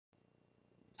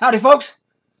Howdy folks,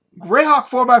 Greyhawk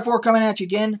 4x4 coming at you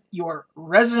again, your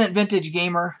resident vintage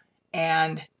gamer,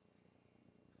 and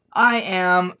I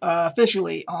am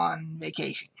officially on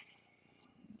vacation.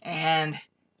 And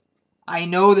I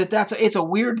know that it's a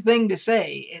weird thing to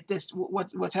say at this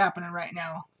what's happening right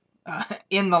now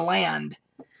in the land,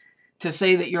 to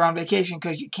say that you're on vacation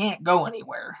because you can't go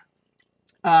anywhere.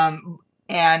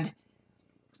 And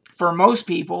for most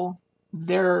people,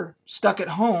 they're stuck at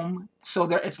home, so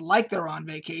it's like they're on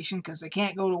vacation because they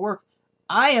can't go to work.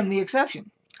 I am the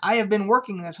exception. I have been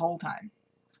working this whole time.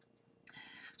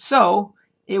 So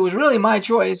it was really my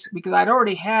choice because I'd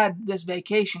already had this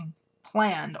vacation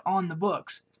planned on the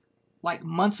books like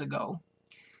months ago.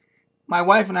 My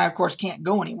wife and I, of course, can't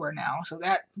go anywhere now, so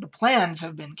that the plans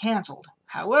have been canceled.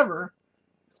 However,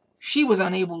 she was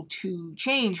unable to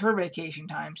change her vacation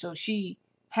time, so she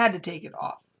had to take it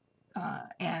off.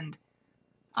 And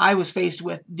I was faced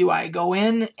with, do I go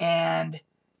in and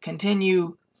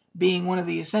continue being one of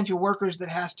the essential workers that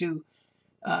has to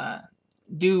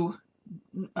do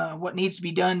what needs to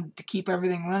be done to keep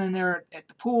everything running there at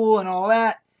the pool and all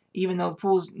that, even though the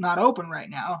pool's not open right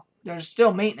now. There's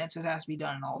still maintenance that has to be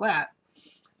done and all that.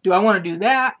 Do I want to do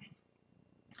that?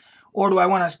 Or do I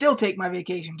want to still take my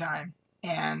vacation time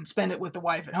and spend it with the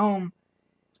wife at home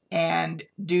and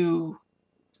do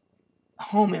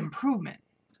home improvement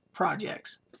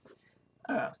projects?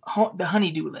 The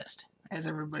honey-do list, as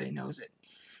everybody knows it.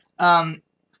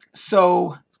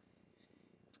 So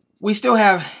we still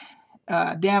have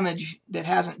damage that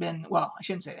hasn't been, well, I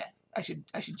shouldn't say that. I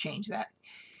should change that.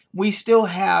 We still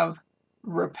have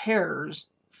repairs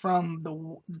from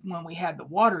when we had the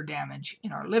water damage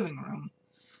in our living room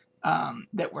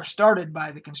that were started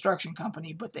by the construction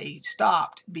company, but they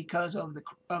stopped because of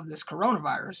this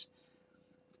coronavirus,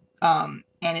 and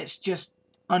it's just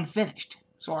unfinished.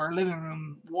 So our living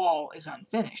room wall is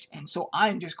unfinished, and so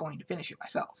I'm just going to finish it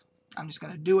myself. I'm just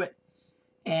going to do it,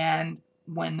 and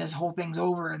when this whole thing's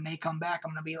over and they come back, I'm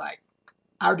going to be like,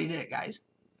 I already did it, guys.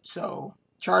 So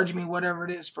charge me whatever it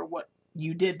is for what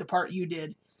you did, the part you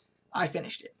did. I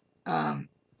finished it.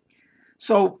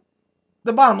 So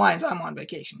the bottom line is I'm on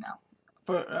vacation now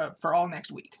for all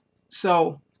next week.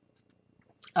 So,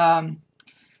 and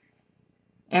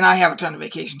I have a ton of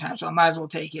vacation time, so I might as well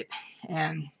take it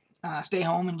and stay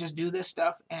home and just do this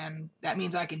stuff. And that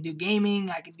means I can do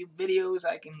gaming, I can do videos,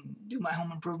 I can do my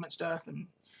home improvement stuff,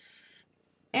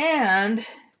 and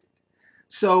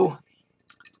so,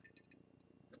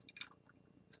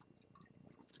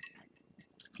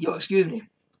 excuse me,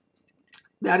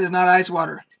 that is not ice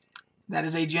water. That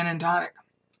is a gin and tonic.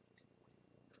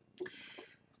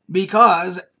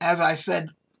 Because, as I said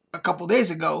a couple days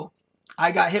ago,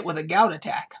 I got hit with a gout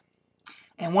attack.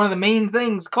 And one of the main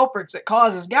culprits that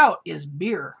causes gout is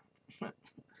beer,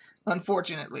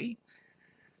 unfortunately.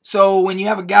 So when you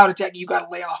have a gout attack, you got to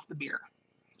lay off the beer,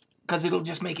 because it'll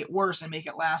just make it worse and make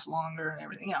it last longer and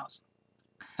everything else.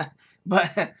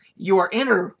 But your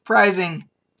enterprising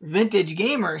vintage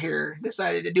gamer here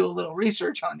decided to do a little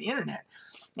research on the internet.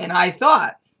 And I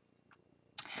thought,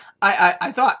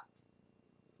 I thought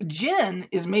gin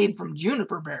is made from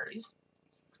juniper berries.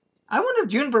 I wonder if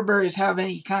juniper berries have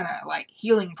any kind of like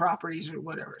healing properties or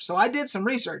whatever. So I did some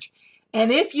research.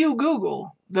 And if you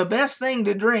Google the best thing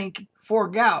to drink for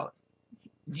gout,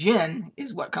 gin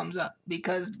is what comes up.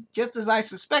 Because just as I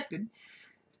suspected,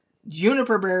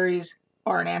 juniper berries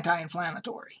are an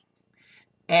anti-inflammatory.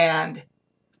 And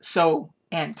so,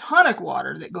 and tonic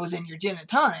water that goes in your gin and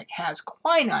tonic has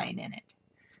quinine in it.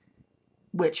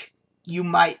 Which you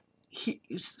might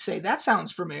say, that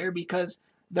sounds familiar, because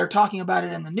they're talking about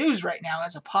it in the news right now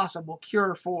as a possible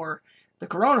cure for the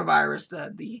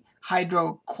coronavirus, the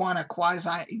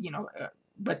hydroquinone,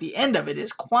 but the end of it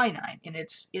is quinine, and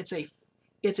it's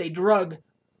a drug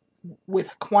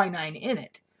with quinine in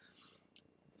it.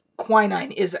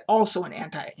 Quinine is also an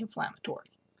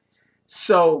anti-inflammatory.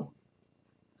 So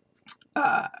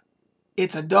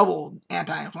it's a double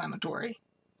anti-inflammatory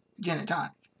gin and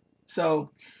tonic. So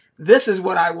this is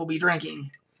what I will be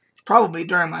drinking probably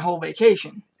during my whole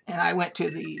vacation. And I went to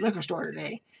the liquor store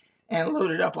today and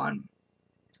loaded up on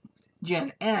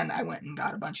gin, and I went and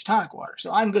got a bunch of tonic water.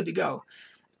 So I'm good to go.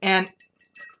 And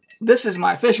this is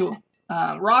my official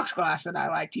rocks glass that I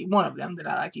like to use, one of them that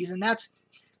I like to use, and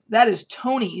that is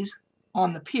Tony's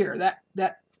on the pier.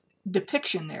 That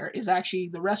depiction there is actually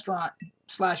the restaurant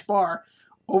 / bar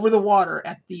over the water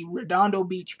at the Redondo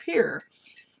Beach Pier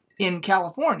in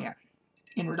California,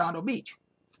 in Redondo Beach.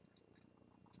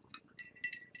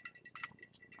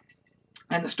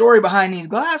 And the story behind these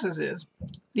glasses is,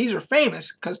 these are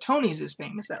famous because Tony's is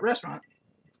famous, that restaurant.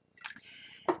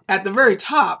 At the very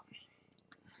top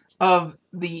of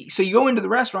the, so you go into the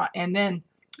restaurant, and then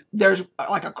there's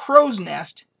like a crow's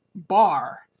nest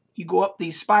bar. You go up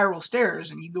these spiral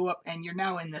stairs, and you go up, and you're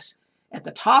now in this, at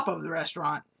the top of the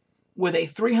restaurant, with a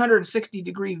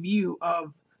 360-degree view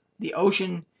of the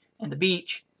ocean and the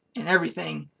beach and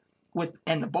everything,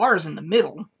 and the bar's in the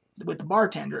middle with the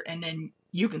bartender, and then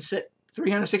you can sit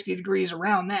 360 degrees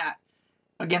around that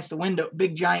against the window,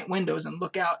 big giant windows, and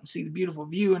look out and see the beautiful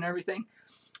view and everything.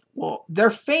 Well, they're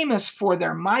famous for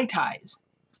their Mai Tais.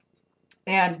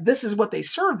 And this is what they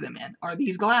serve them in, are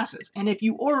these glasses. And if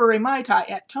you order a Mai Tai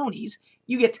at Tony's,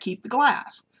 you get to keep the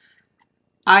glass.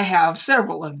 I have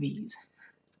several of these.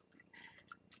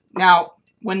 Now,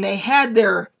 when they had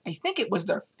their, I think it was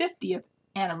their 50th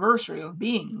anniversary of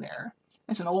being there,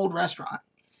 it's an old restaurant,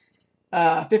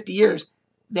 50 years,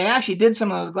 they actually did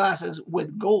some of those glasses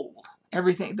with gold.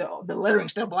 Everything, the lettering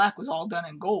still black, was all done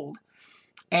in gold.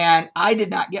 And I did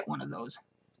not get one of those.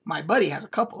 My buddy has a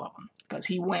couple of them because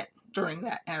he went during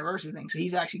that anniversary thing. So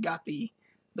he's actually got the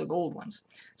gold ones.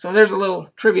 So there's a little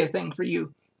trivia thing for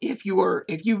you. If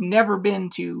you've never been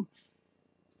to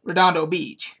Redondo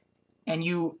Beach and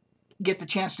you get the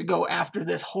chance to go after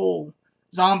this whole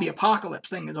zombie apocalypse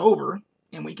thing is over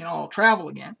and we can all travel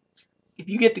again, if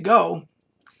you get to go,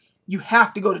 you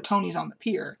have to go to Tony's on the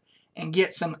Pier and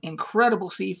get some incredible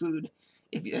seafood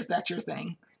if that's your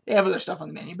thing. They have other stuff on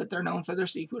the menu, but they're known for their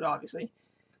seafood, obviously.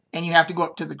 And you have to go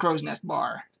up to the Crow's Nest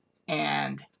Bar.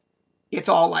 And it's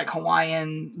all like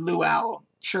Hawaiian luau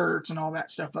shirts and all that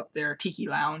stuff up there, tiki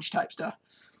lounge type stuff.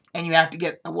 And you have to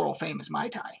get a world famous Mai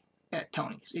Tai at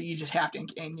Tony's. You just have to,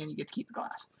 and then you get to keep the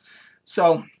glass.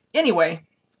 So anyway,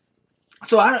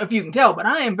 so I don't know if you can tell, but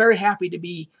I am very happy to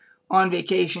be on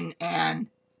vacation. And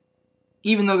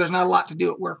even though there's not a lot to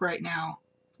do at work right now,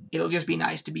 it'll just be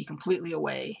nice to be completely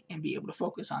away and be able to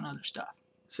focus on other stuff.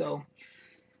 So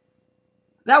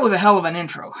that was a hell of an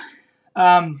intro.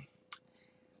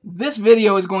 This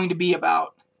video is going to be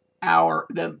about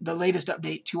the latest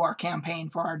update to our campaign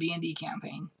for our D&D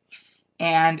campaign.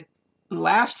 And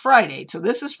last Friday, so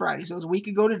this is Friday, so it was a week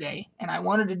ago today, and I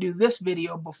wanted to do this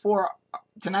video before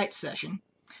tonight's session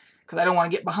because I don't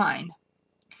want to get behind.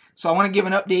 So I want to give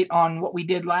an update on what we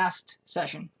did last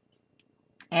session.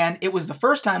 And it was the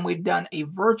first time we've done a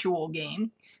virtual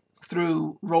game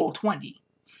through Roll20.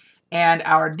 And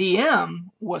our DM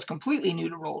was completely new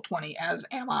to Roll20, as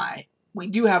am I. We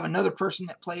do have another person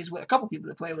that plays with, a couple people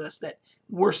that play with us that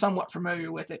we're somewhat familiar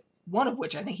with it, one of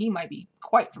which I think he might be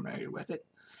quite familiar with it.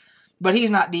 But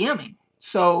he's not DMing.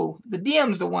 So the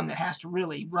DM's the one that has to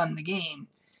really run the game.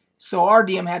 So our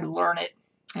DM had to learn it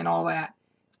and all that.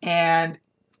 And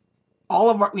all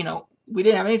of our, we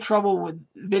didn't have any trouble with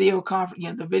video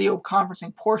the video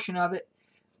conferencing portion of it.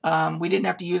 We didn't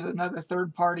have to use another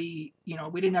third party,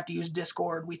 we didn't have to use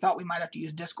Discord. We thought we might have to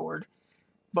use Discord,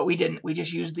 but we didn't. We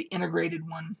just used the integrated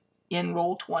one in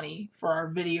Roll20 for our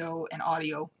video and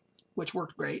audio, which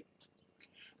worked great.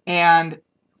 And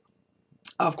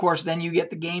of course, then you get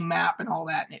the game map and all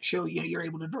that, and it shows you're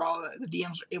able to draw, the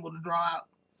DMs are able to draw out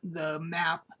the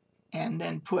map and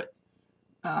then put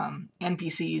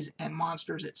NPCs and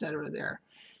monsters, etc. there.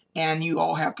 And you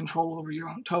all have control over your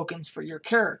own tokens for your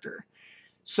character.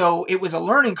 So it was a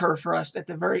learning curve for us at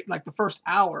the first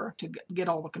hour to get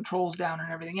all the controls down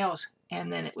and everything else.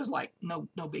 And then it was like no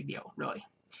big deal, really.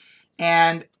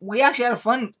 And we actually had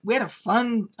a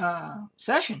fun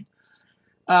session.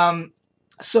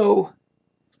 So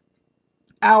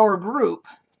our group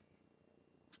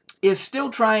is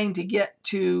still trying to get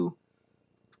to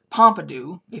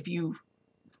Pompidou. If you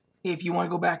want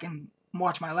to go back and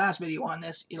watch my last video on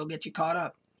this, it'll get you caught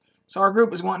up. So our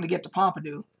group is wanting to get to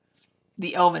Pompidou,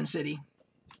 the Elven city.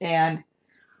 And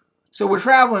so we're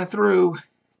traveling through,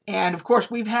 and of course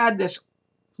we've had this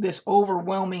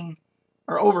overwhelming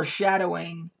or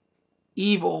overshadowing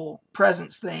evil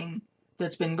presence thing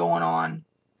that's been going on,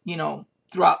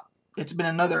 throughout. It's been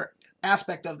another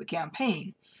aspect of the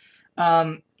campaign,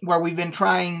 where we've been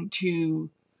trying to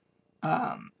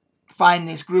find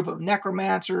this group of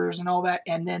necromancers and all that.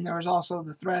 And then there was also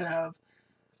the threat of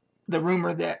the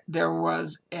rumor that there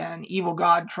was an evil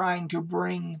god trying to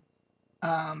bring,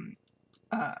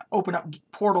 open up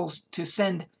portals to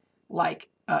send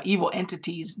evil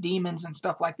entities, demons and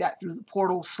stuff like that through the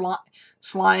portals,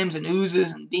 slimes and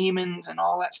oozes and demons and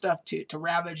all that stuff to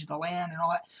ravage the land and all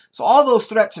that. So all those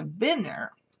threats have been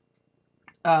there,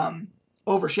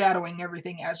 overshadowing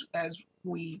everything as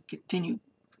we continue,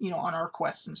 on our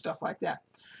quests and stuff like that.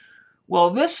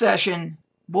 Well, this session,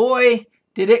 boy,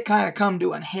 did it kind of come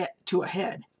to a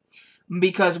head,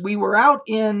 because we were out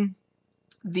in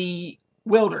the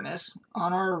wilderness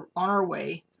on our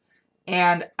way,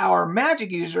 And our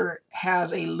magic user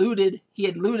has he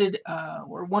had looted,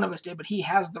 or one of us did, but he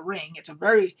has the ring. It's a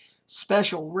very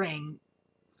special ring.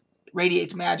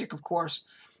 Radiates magic, of course,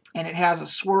 and it has a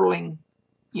swirling,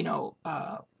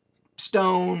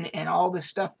 stone and all this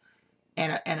stuff,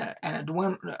 and a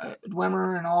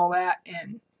dwemer and all that,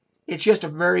 and it's just a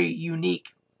very unique,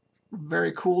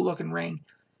 very cool looking ring.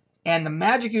 And the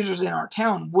magic users in our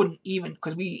town wouldn't even,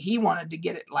 because he wanted to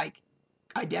get it like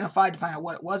identified to find out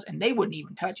what it was, and they wouldn't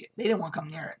even touch it. They didn't want to come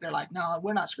near it. They're like, no,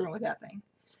 we're not screwing with that thing.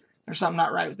 There's something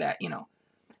not right with that,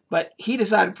 But he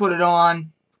decided to put it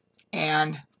on,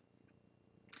 and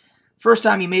first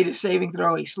time he made his saving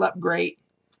throw, he slept great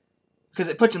because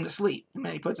it puts him to sleep. And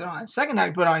then he puts it on. Second time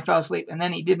he put it on, he fell asleep, and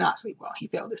then he did not sleep well. He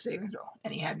failed his saving throw,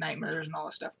 and he had nightmares and all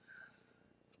this stuff.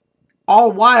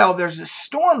 All while there's a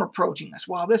storm approaching us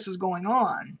while this is going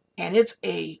on, and it's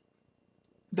the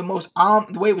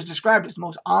way it was described is the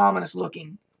most ominous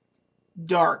looking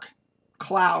dark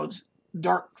clouds,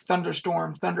 dark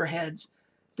thunderstorm, thunderheads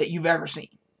that you've ever seen.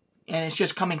 And it's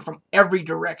just coming from every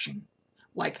direction,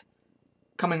 like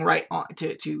coming right on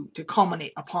to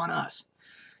culminate upon us.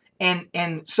 And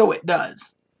so it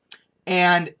does.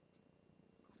 And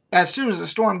as soon as the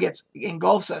storm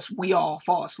engulfs us, we all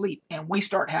fall asleep, and we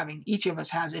start having, each of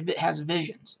us has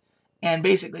visions, and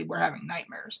basically we're having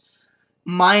nightmares.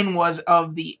 Mine was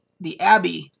of the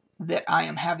abbey that I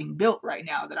am having built right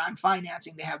now, that I'm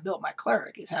financing to have built. My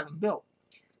cleric is having built.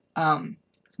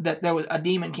 That there was a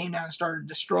demon came down and started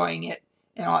destroying it,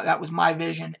 and that was my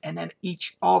vision. And then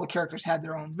all the characters had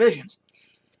their own visions.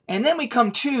 And then we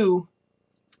come to,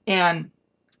 and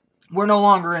we're no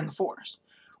longer in the forest.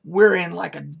 We're in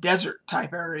like a desert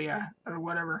type area or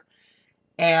whatever.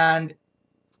 And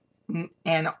one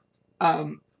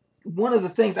of the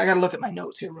things, I got to look at my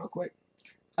notes here real quick.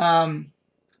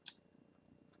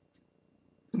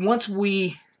 Once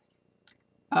we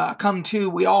come to,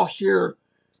 we all hear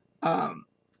an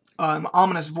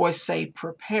ominous voice say,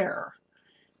 "Prepare."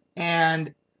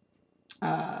 And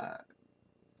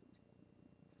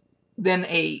then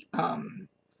we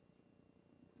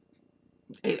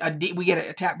get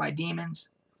attacked by demons,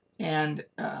 and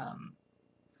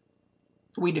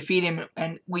we defeat him,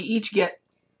 and we each get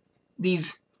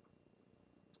these,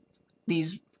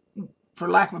 for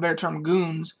lack of a better term,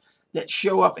 goons that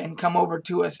show up and come over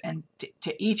to us, and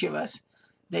to each of us,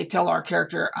 they tell our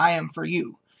character, "I am for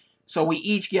you." So we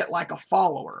each get like a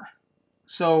follower.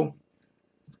 So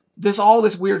all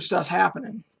this weird stuff's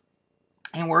happening,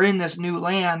 and we're in this new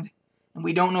land, and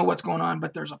we don't know what's going on,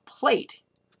 but there's a plate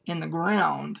in the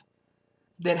ground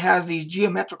that has these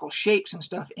geometrical shapes and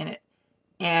stuff in it,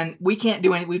 and we can't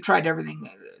do anything. We've tried everything.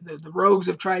 The rogues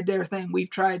have tried their thing. We've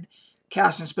tried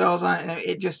casting spells on it, and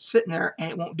it just sitting there, and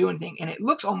it won't do anything. And it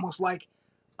looks almost like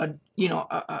a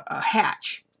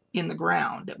hatch in the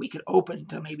ground that we could open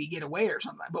to maybe get away or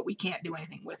something, but we can't do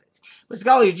anything with it. But it's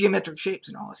got all these geometric shapes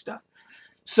and all this stuff.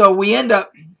 So we end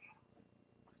up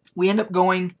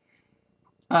going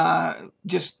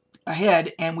just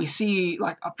ahead, and we see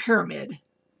like a pyramid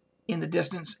in the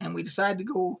distance, and we decide to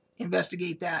go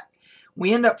investigate that.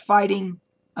 We end up fighting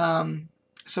some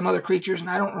other creatures, and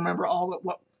I don't remember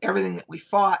everything that we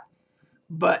fought,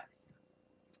 but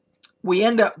we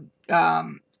end up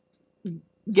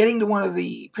getting to one of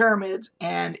the pyramids,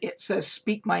 and it says,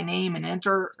 "Speak my name and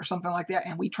enter," or something like that,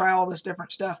 and we try all this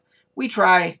different stuff. We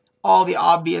try all the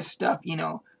obvious stuff,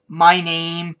 my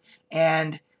name,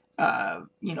 and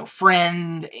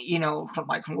friend,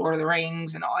 from Lord of the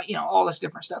Rings, and all this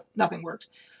different stuff. Nothing works.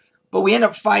 But we end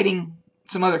up fighting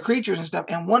some other creatures and stuff,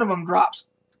 and one of them drops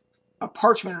a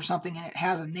parchment or something, and it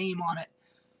has a name on it,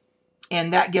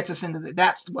 and that gets us into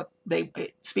that's what they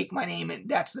speak my name, and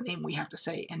that's the name we have to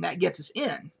say, and that gets us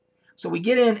in. So we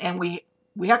get in, and we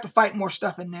have to fight more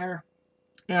stuff in there.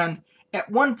 And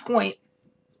at one point,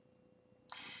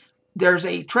 there's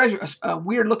a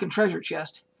weird looking treasure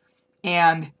chest,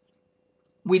 and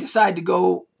we decide to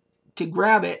go to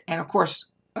grab it, and of course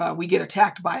we get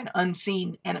attacked by an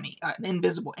unseen enemy, an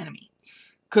invisible enemy.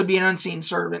 Could be an unseen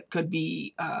servant, could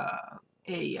be I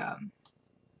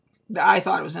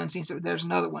thought it was an unseen servant. There's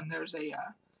another one. There's a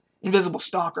invisible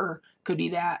stalker, could be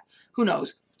that. Who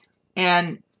knows?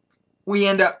 And we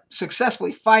end up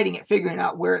successfully fighting it, figuring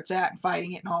out where it's at and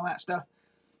fighting it and all that stuff.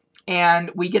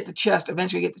 And we get the chest,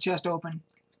 eventually get the chest open,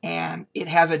 and it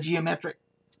has a geometric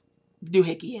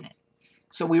doohickey in it.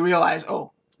 So we realize,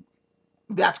 oh,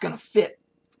 that's going to fit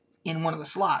in one of the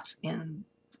slots in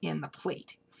the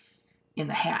plate, in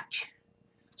the hatch.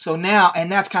 So now, and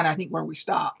that's kind of, I think, where we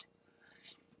stopped.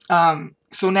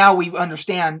 So now we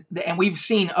understand, and we've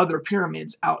seen other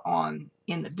pyramids out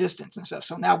in the distance and stuff.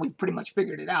 So now we've pretty much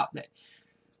figured it out, that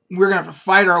we're going to have to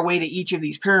fight our way to each of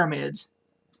these pyramids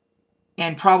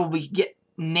and probably get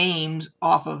names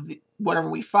off of whatever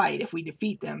we fight if we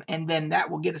defeat them, and then that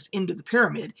will get us into the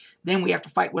pyramid. Then we have to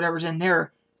fight whatever's in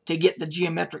there to get the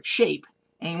geometric shape,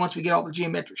 and once we get all the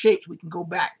geometric shapes, we can go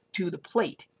back to the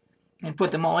plate and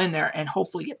put them all in there and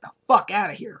hopefully get the fuck out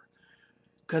of here,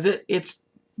 because it's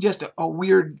just a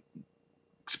weird,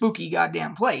 spooky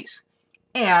goddamn place,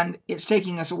 and it's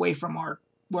taking us away from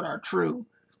what our true,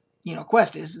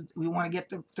 quest is. We want to get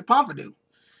to Pompidou.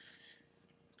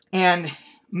 And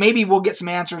maybe we'll get some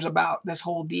answers about this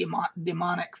whole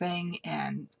demonic thing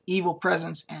and evil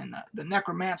presence and the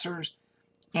necromancers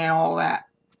and all that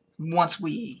once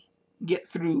we get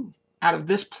through out of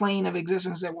this plane of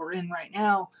existence that we're in right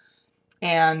now.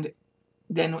 And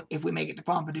then if we make it to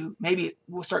Pompidou, maybe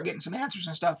we'll start getting some answers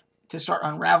and stuff to start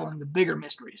unraveling the bigger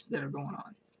mysteries that are going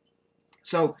on.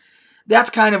 So that's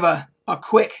kind of a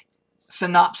quick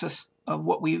synopsis of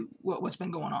what's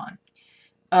been going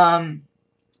on.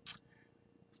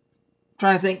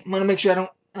 Trying to think. Want to make sure I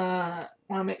don't.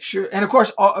 Want to make sure. And of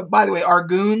course, by the way, our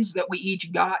goons that we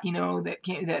each got,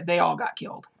 that they all got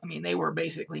killed. I mean, they were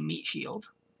basically meat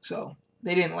shields, so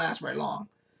they didn't last very long.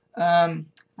 I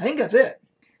think that's it.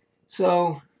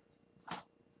 So,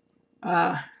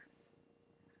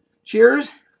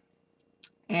 cheers,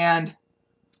 and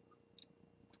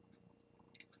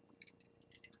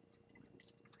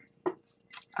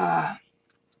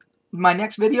my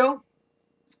next video.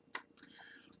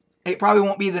 It probably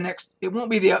won't be it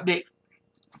won't be the update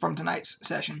from tonight's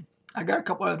session. I got a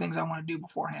couple other things I want to do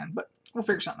beforehand, but we'll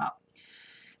figure something out.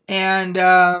 And,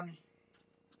 I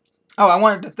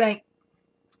wanted to thank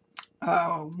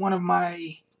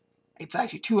it's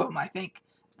actually two of them, I think,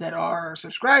 that are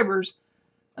subscribers,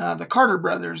 the Carter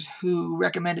brothers, who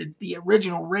recommended the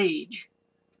original Rage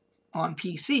on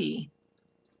PC.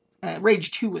 Rage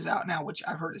 2 is out now, which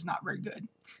I've heard is not very good.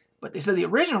 But they said the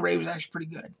original Rage was actually pretty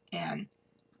good, and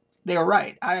they were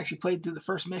right. I actually played through the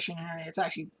first mission, and it's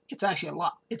actually a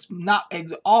lot. It's not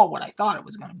all what I thought it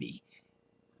was going to be,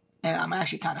 and I'm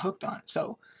actually kind of hooked on it.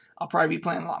 So I'll probably be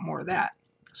playing a lot more of that.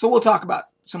 So we'll talk about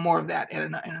some more of that in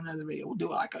another video. We'll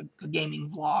do like a gaming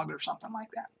vlog or something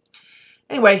like that.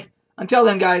 Anyway, until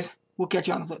then, guys, we'll catch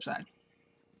you on the flip side.